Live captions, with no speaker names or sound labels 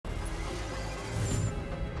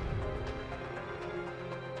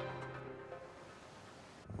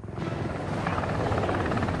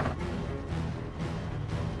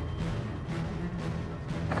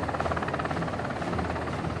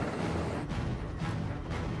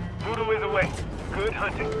Good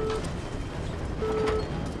hunting.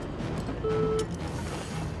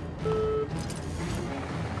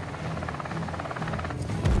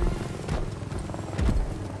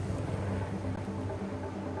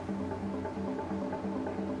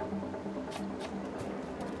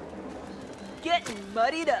 Getting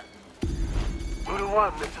muddied up. Voodoo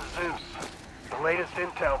 1, this is Zeus. The latest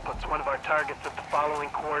intel puts one of our targets at the following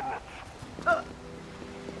coordinates.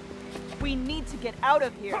 We need to get out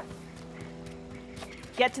of here.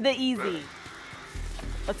 Get to the easy.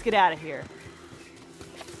 Let's get out of here.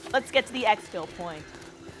 Let's get to the exfil point.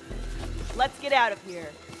 Let's get out of here.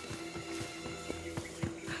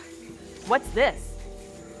 What's this?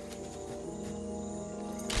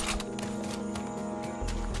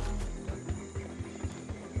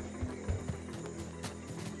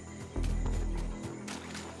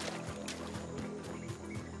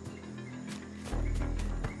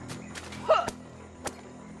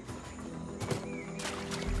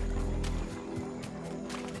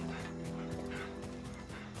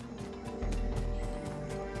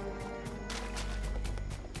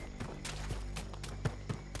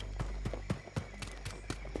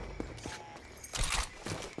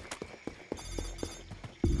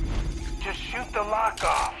 Just shoot the lock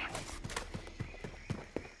off.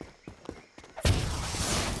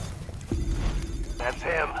 That's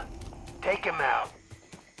him. Take him out.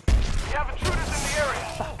 We have intruders in the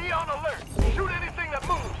area. Be on alert. Shoot anything that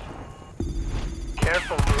moves.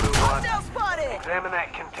 Careful, Voodoo 1. Hostile spotted! Examine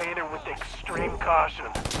that container with extreme caution.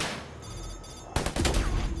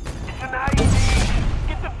 It's an IEEE.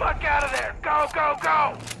 Get the fuck out of there. Go, go,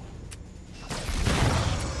 go!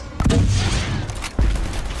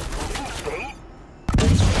 State?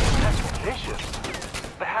 That's vicious.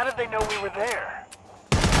 But how did they know we were there?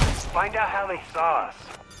 Find out how they saw us.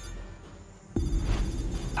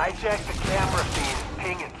 Hijack the camera feed and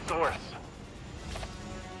ping its source.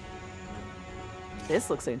 This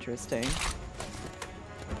looks interesting.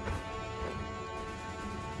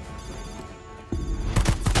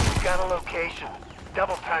 We've got a location.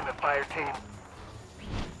 Double time it, fire team.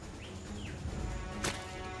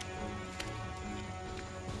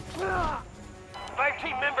 Five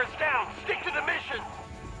team members down. Stick to the mission.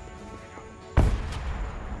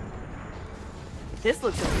 This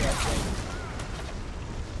looks interesting.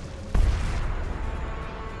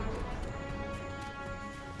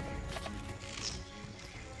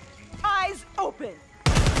 Eyes open.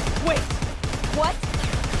 Wait. What?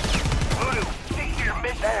 Voodoo, stick to your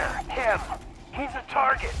mission. There, him. He's a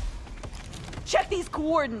target. Check these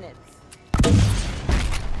coordinates.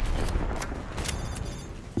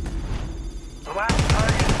 The last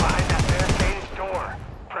target is behind that barricaded door.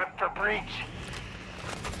 Prep for breach.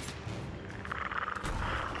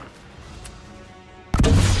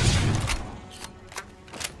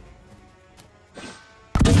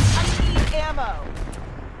 I need ammo.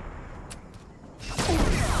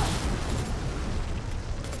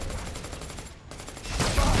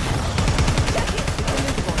 Check it. It's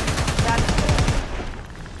invisible. That's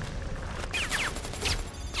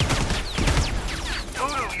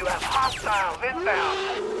Voodoo, you have hostiles inbound.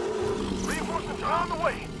 Reinforcements are on the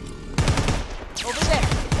way. over there.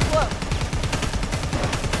 It's close.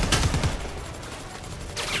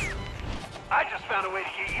 I just found a way to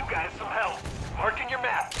get you guys some help. Marking your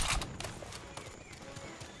map.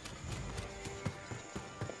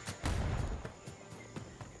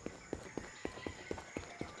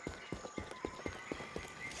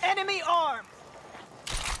 Enemy armed.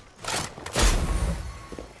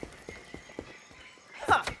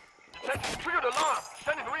 Huh. Detection triggered alarm.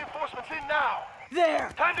 Sending reinforcements in now.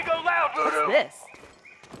 There. Time to go loud, Voodoo. What's this?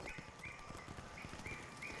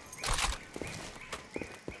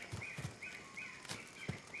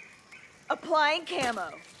 Applying camo.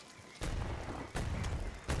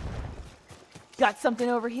 Got something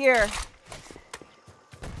over here.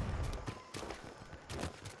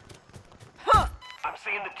 Huh. I'm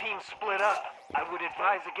seeing the team split up. I would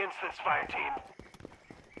advise against this, fire team.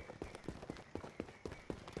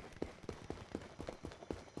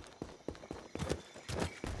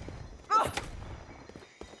 Ugh.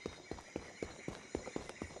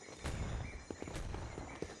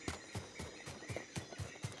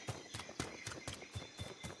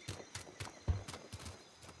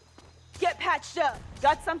 Get patched up.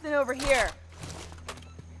 Got something over here.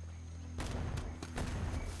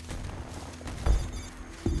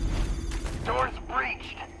 Door's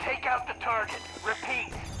breached. Take out the target.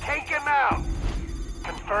 Repeat, take him out.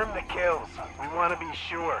 Confirm the kills. We want to be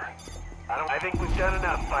sure. I think we've done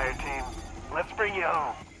enough, fire team. Let's bring you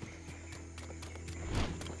home.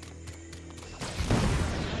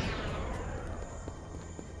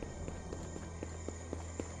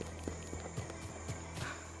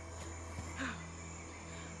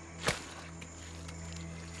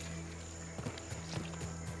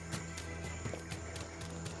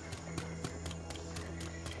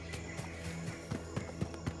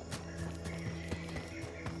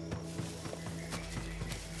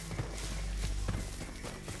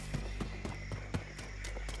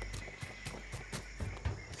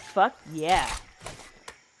 Fuck yeah.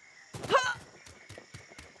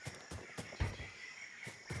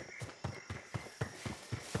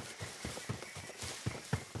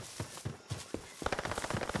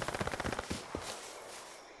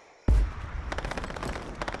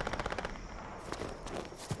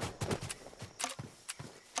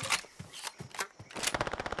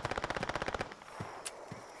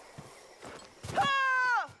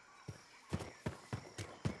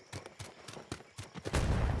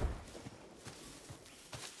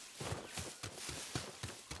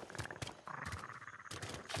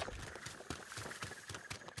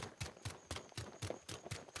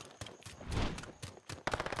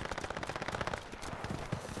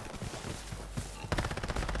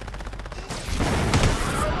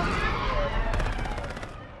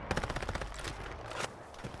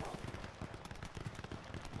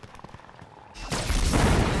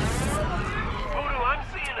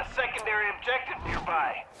 Objective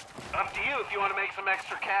nearby. Up to you if you want to make some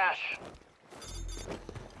extra cash.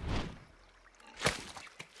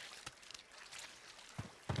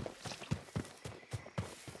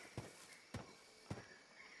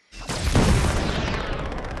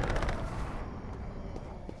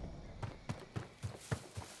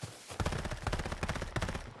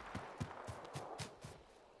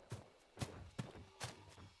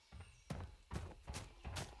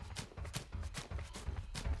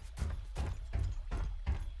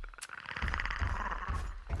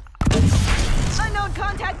 Unknown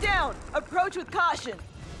contact down! Approach with caution.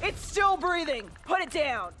 It's still breathing. Put it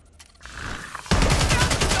down.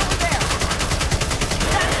 Over there.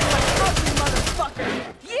 That's my ugly motherfucker.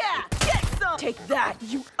 Yeah, get some. Take that,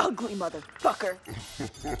 you ugly motherfucker.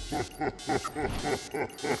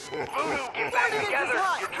 Voodoo, get back together.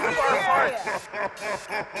 You're too far apart.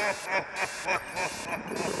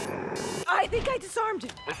 I think I disarmed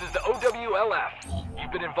him. This is the OWLF.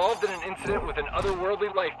 You've been involved in an incident with an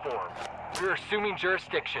otherworldly life form. We're assuming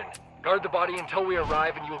jurisdiction. Guard the body until we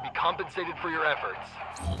arrive and you will be compensated for your efforts.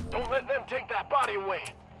 Don't let them take that body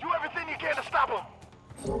away. Do everything you can to stop them.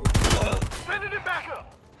 Sending it back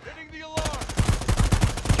up. Hitting the alarm.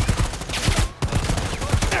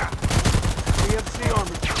 PMC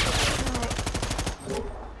armor.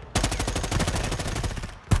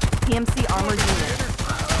 PMC armor unit.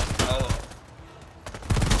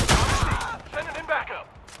 Sending him back up.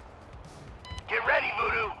 Get ready,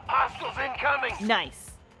 Voodoo. Hostiles incoming.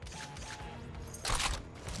 Nice.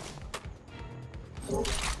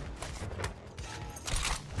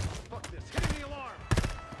 Fuck this. Hitting the alarm.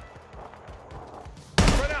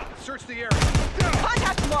 Spread out and search the area.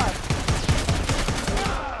 Contact mark.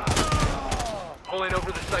 Pulling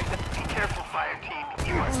over the site. Be careful, fire team.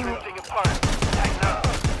 You are drifting apart. Tighten up.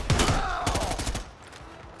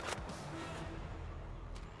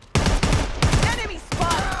 Enemy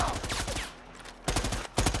spot.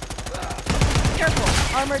 Careful.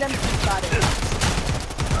 Armored enemy spotted.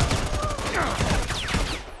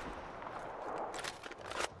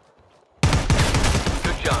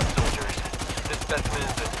 Good job, soldiers. This specimen is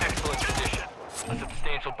in excellent condition. A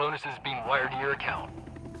substantial bonus is being wired to your account.